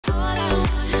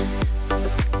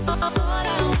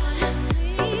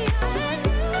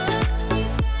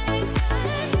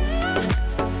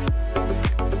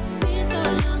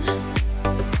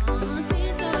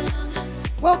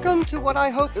what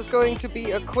I hope is going to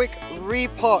be a quick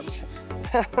repot.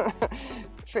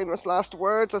 Famous last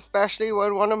words, especially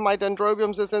when one of my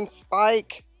dendrobiums is in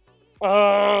spike.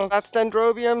 That's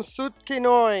Dendrobium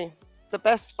sutkinoi. The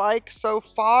best spike so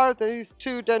far. These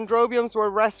two dendrobiums were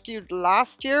rescued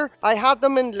last year. I had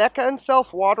them in Leca and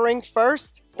self-watering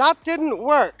first. That didn't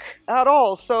work at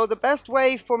all. So the best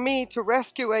way for me to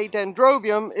rescue a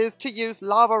dendrobium is to use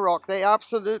lava rock. They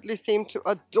absolutely seem to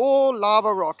adore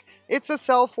lava rock. It's a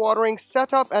self-watering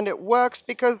setup and it works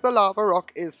because the lava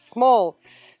rock is small.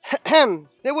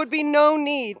 There would be no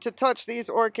need to touch these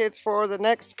orchids for the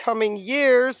next coming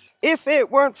years if it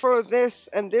weren't for this,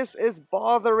 and this is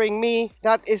bothering me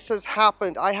that this has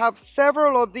happened. I have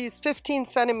several of these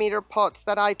 15cm pots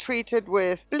that I treated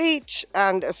with bleach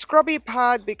and a scrubby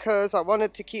pad because I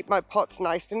wanted to keep my pots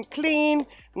nice and clean,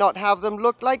 not have them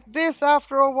look like this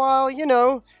after a while, you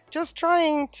know. Just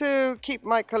trying to keep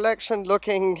my collection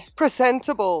looking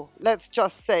presentable, let's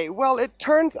just say. Well, it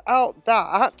turns out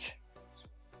that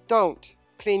don't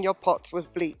clean your pots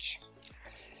with bleach.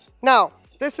 Now,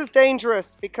 this is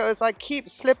dangerous because I keep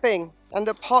slipping and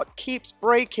the pot keeps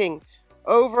breaking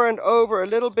over and over a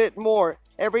little bit more.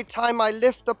 Every time I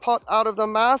lift the pot out of the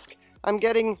mask, I'm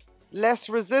getting less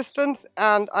resistance,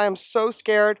 and I am so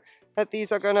scared that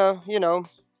these are gonna, you know,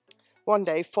 one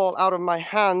day fall out of my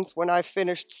hands when I've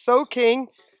finished soaking.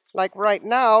 Like right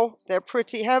now, they're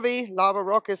pretty heavy. Lava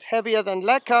rock is heavier than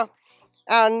Leca,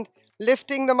 and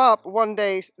lifting them up one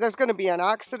day, there's going to be an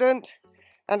accident.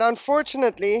 And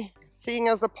unfortunately, seeing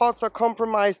as the pots are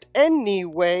compromised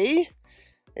anyway,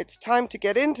 it's time to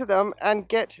get into them and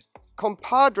get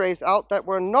compadres out that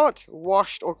were not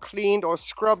washed or cleaned or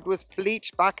scrubbed with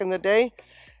bleach back in the day.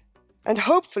 And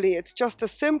hopefully it's just a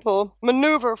simple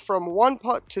maneuver from one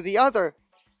pot to the other.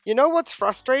 You know what's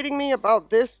frustrating me about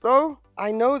this though?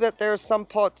 I know that there are some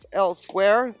pots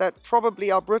elsewhere that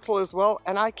probably are brittle as well,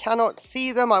 and I cannot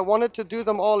see them. I wanted to do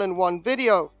them all in one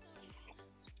video.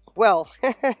 Well,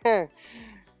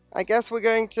 I guess we're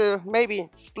going to maybe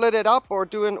split it up or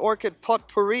do an orchid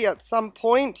potpourri at some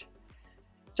point,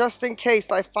 just in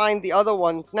case I find the other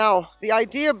ones. Now, the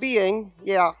idea being,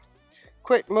 yeah,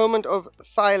 quick moment of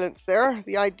silence there.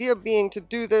 The idea being to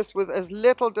do this with as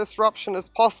little disruption as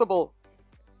possible.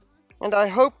 And I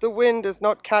hope the wind is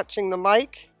not catching the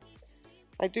mic.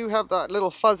 I do have that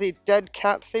little fuzzy dead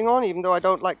cat thing on, even though I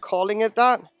don't like calling it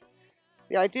that.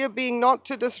 The idea being not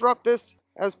to disrupt this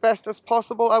as best as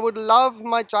possible. I would love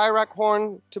my Jairak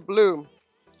Horn to bloom.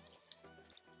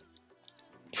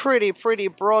 Pretty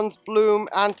bronze bloom,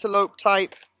 antelope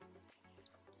type.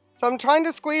 So I'm trying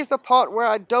to squeeze the pot where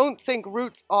I don't think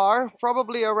roots are,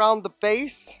 probably around the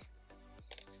base.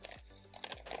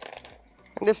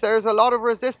 And if there's a lot of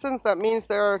resistance, that means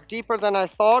they're deeper than I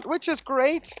thought, which is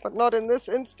great, but not in this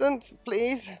instance,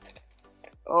 please.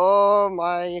 Oh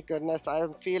my goodness, I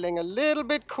am feeling a little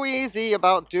bit queasy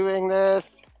about doing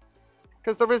this.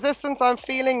 Because the resistance I'm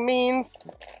feeling means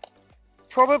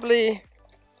probably,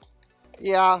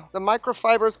 yeah, the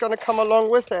microfiber is going to come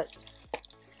along with it.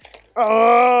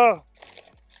 Oh!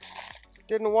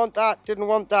 Didn't want that, didn't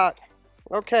want that.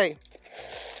 Okay.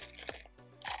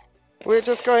 We're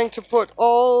just going to put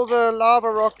all the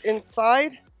lava rock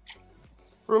inside.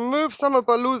 Remove some of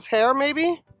Baloo's hair,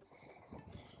 maybe.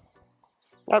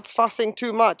 That's fussing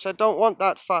too much. I don't want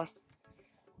that fuss.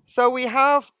 So we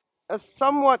have a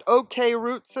somewhat okay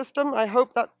root system. I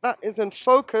hope that that is in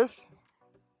focus.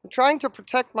 I'm trying to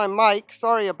protect my mic.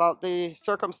 Sorry about the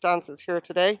circumstances here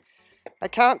today. I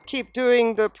can't keep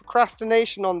doing the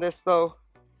procrastination on this though.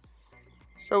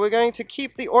 So we're going to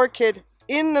keep the orchid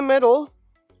in the middle,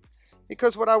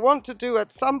 because what I want to do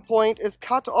at some point is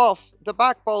cut off the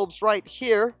back bulbs right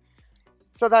here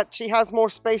so that she has more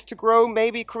space to grow,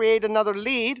 maybe create another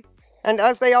lead. And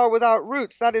as they are without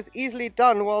roots, that is easily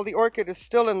done while the orchid is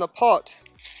still in the pot.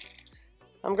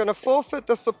 I'm going to forfeit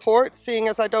the support, seeing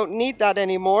as I don't need that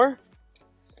anymore.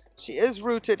 She is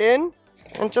rooted in,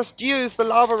 and just use the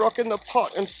lava rock in the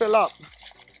pot and fill up.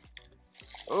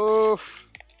 Oof.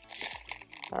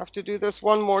 I have to do this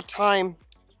one more time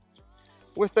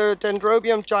with the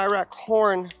Dendrobium Jairak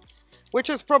Horn, which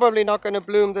is probably not going to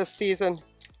bloom this season.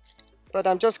 But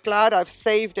I'm just glad I've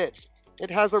saved it.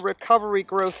 It has a recovery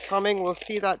growth coming. We'll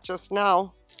see that just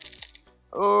now.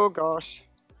 Oh gosh.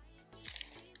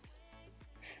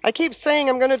 I keep saying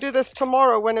I'm going to do this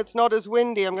tomorrow when it's not as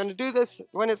windy. I'm going to do this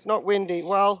when it's not windy.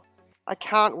 Well, I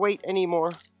can't wait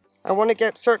anymore. I want to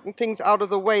get certain things out of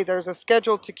the way. There's a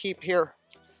schedule to keep here.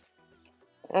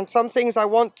 And some things I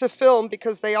want to film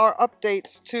because they are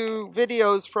updates to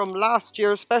videos from last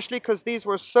year, especially because these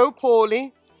were so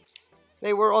poorly.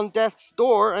 They were on death's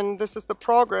door, and this is the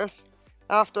progress.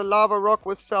 after lava rock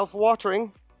with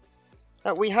self-watering,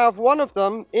 that we have one of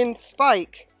them in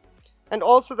spike. And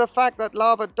also the fact that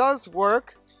lava does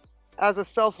work as a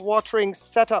self-watering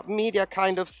setup media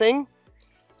kind of thing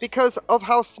because of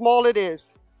how small it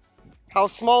is, how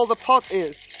small the pot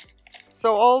is.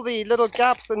 So all the little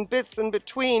gaps and bits in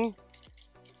between,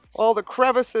 all the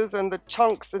crevices and the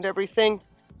chunks and everything,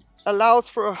 allows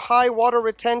for a high water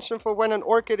retention for when an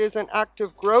orchid is in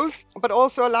active growth, but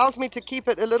also allows me to keep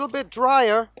it a little bit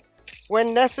drier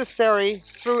when necessary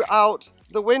throughout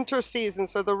the winter season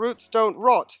so the roots don't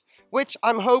rot, which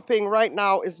I'm hoping right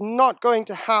now is not going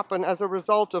to happen as a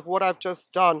result of what I've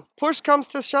just done. Push comes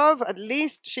to shove, at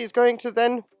least she's going to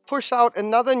then push out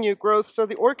another new growth so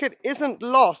the orchid isn't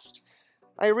lost.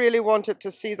 I really wanted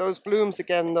to see those blooms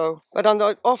again though. But on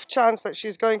the off chance that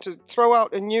she's going to throw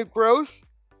out a new growth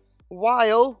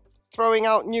while throwing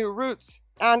out new roots,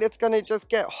 and it's going to just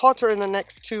get hotter in the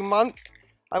next 2 months,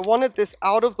 I wanted this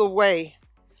out of the way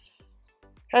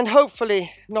and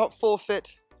hopefully not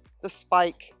forfeit the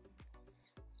spike.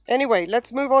 Anyway,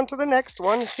 let's move on to the next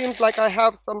one. It seems like I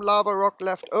have some lava rock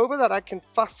left over that I can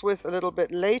fuss with a little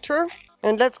bit later.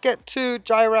 And let's get to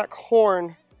Jairak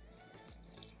Horn.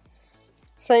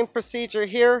 Same procedure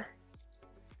here.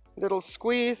 Little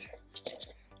squeeze.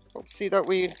 Let's see that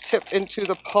we tip into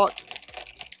the pot,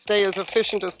 stay as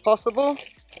efficient as possible.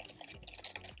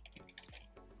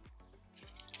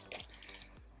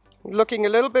 Looking a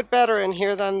little bit better in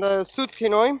here than the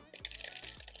sutkinoi.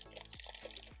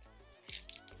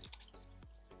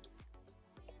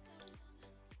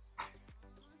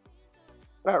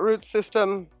 That root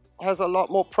system has a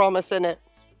lot more promise in it.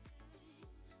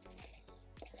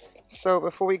 So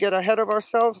before we get ahead of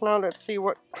ourselves, now let's see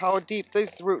how deep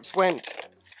these roots went.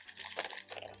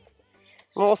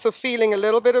 I'm also feeling a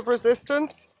little bit of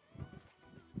resistance.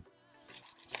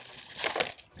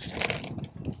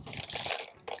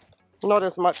 Not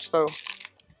as much though.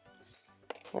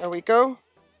 There we go.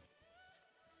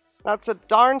 That's a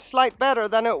darn sight better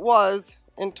than it was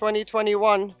in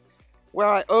 2021, where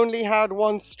I only had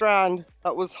one strand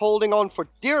that was holding on for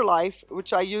dear life,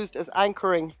 which I used as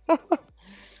anchoring.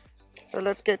 So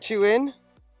let's get you in.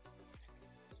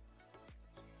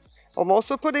 I'm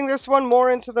also putting this one more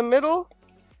into the middle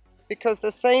because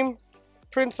the same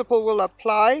principle will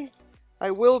apply.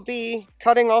 I will be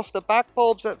cutting off the back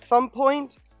bulbs at some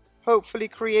point, hopefully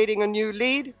creating a new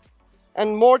lead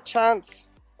and more chance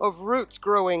of roots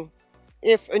growing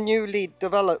if a new lead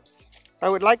develops. I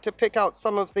would like to pick out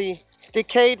some of the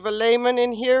decayed velamen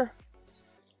in here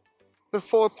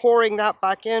before pouring that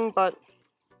back in, but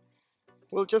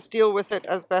we'll just deal with it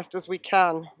as best as we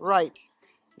can. Right.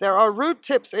 There are root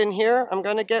tips in here. I'm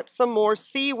going to get some more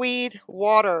seaweed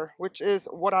water, which is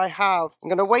what I have. I'm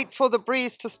going to wait for the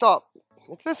breeze to stop.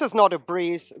 This is not a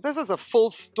breeze. This is a full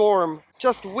storm.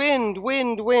 Just wind,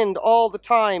 wind, wind all the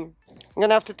time. I'm going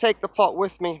to have to take the pot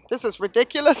with me. This is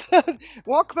ridiculous.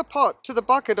 Walk the pot to the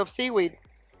bucket of seaweed.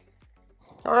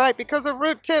 All right, because of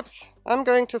root tips, I'm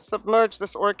going to submerge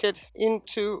this orchid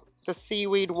into the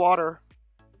seaweed water.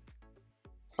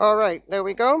 All right, there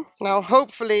we go. Now,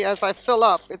 hopefully, as I fill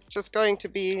up, it's just going to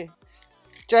be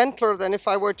gentler than if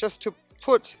I were just to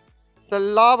put the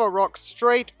lava rock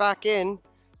straight back in,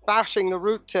 bashing the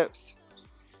root tips.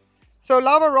 So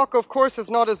lava rock, of course, is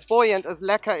not as buoyant as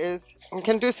Leca is and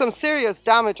can do some serious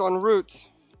damage on roots.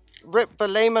 Rip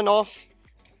velamen off,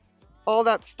 all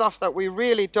that stuff that we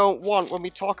really don't want when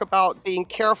we talk about being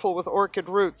careful with orchid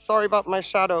roots. Sorry about my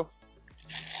shadow.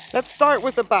 Let's start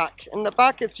with the back. In the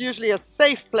back, it's usually a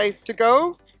safe place to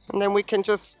go. And then we can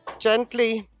just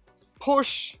gently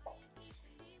push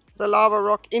the lava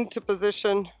rock into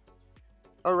position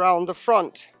around the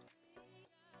front.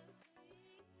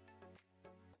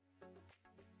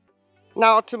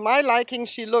 Now, to my liking,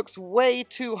 she looks way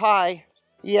too high.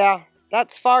 Yeah,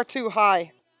 that's far too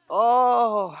high.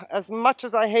 Oh, as much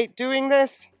as I hate doing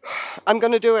this, I'm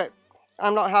going to do it.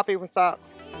 I'm not happy with that.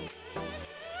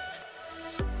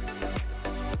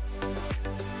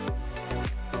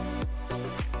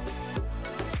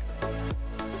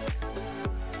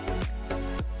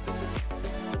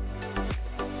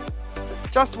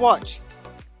 Just watch.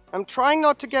 I'm trying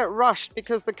not to get rushed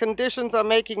because the conditions are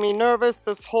making me nervous.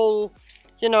 This whole,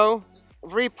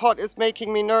 repot is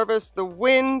making me nervous. The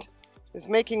wind is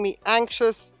making me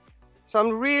anxious. So I'm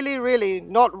really, really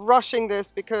not rushing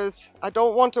this because I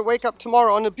don't want to wake up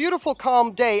tomorrow on a beautiful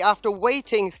calm day after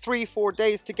waiting 3-4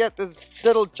 days to get this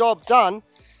little job done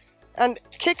and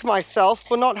kick myself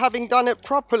for not having done it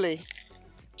properly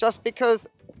just because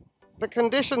the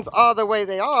conditions are the way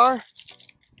they are.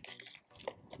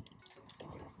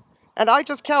 And I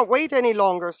just can't wait any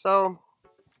longer, so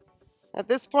At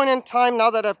this point in time, now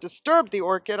that I've disturbed the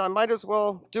orchid, I might as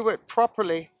well do it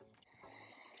properly.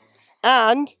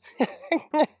 And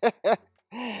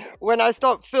when I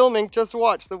stop filming, just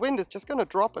watch. The wind is just going to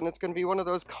drop and it's going to be one of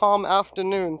those calm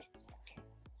afternoons.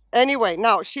 Anyway,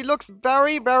 now she looks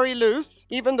very, very loose.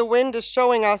 Even the wind is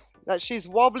showing us that she's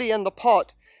wobbly in the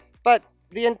pot. But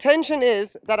the intention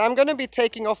is that I'm going to be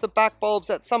taking off the back bulbs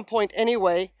at some point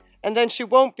anyway, and then she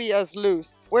won't be as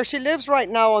loose. Where she lives right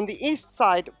now on the east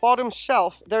side, bottom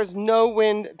shelf, there's no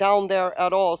wind down there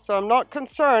at all. So I'm not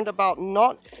concerned about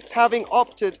not having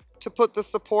opted to put the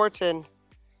support in.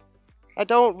 I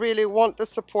don't really want the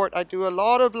support. I do a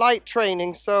lot of light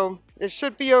training, so it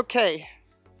should be okay.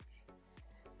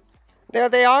 There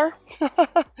they are.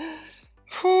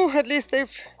 Whew, at least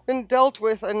they've been dealt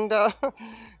with, and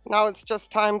now it's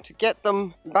just time to get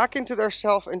them back into their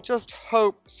shelf and just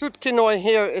hope sutkinoi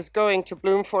here is going to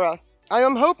bloom for us. I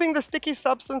am hoping the sticky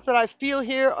substance that I feel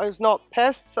here is not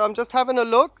pests, so I'm just having a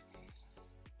look.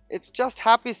 It's just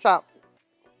happy sap.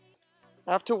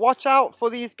 I have to watch out for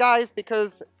these guys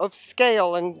because of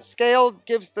scale, and scale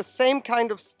gives the same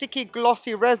kind of sticky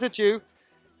glossy residue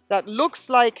that looks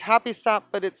like happy sap,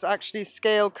 but it's actually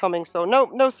scale coming. So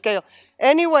no scale.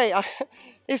 Anyway,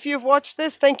 if you've watched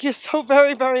this, thank you so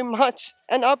very, very much.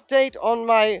 An update on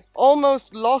my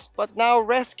almost lost but now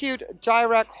rescued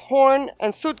Jairak Horn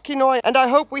and sutkinoi, and I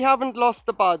hope we haven't lost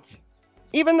the buds.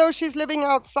 Even though she's living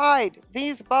outside,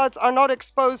 these buds are not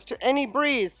exposed to any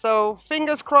breeze, so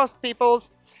fingers crossed,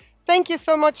 peoples. Thank you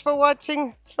so much for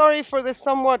watching. Sorry for this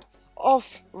somewhat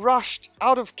off-rushed,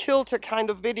 out-of-kilter kind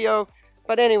of video.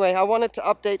 But anyway, I wanted to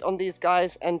update on these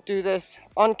guys and do this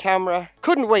on camera.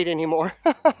 Couldn't wait anymore.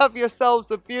 Have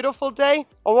yourselves a beautiful day.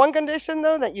 On one condition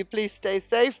though, that you please stay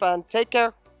safe and take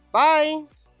care. Bye.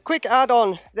 Quick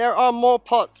add-on, there are more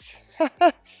pots.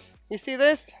 You see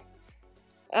this?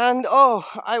 And oh,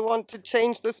 I want to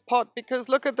change this pot because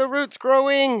look at the roots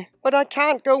growing. But I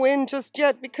can't go in just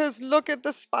yet because look at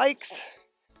the spikes.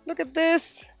 Look at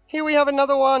this. Here we have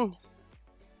another one.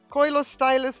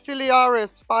 Coilostylis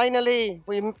ciliares, finally.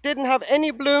 We didn't have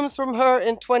any blooms from her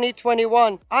in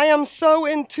 2021. I am so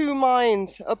in two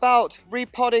minds about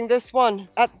repotting this one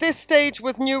at this stage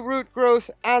with new root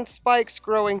growth and spikes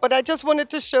growing. But I just wanted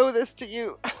to show this to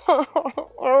you.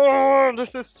 Oh,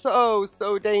 this is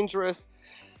so dangerous.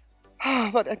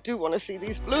 But I do want to see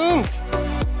these blooms.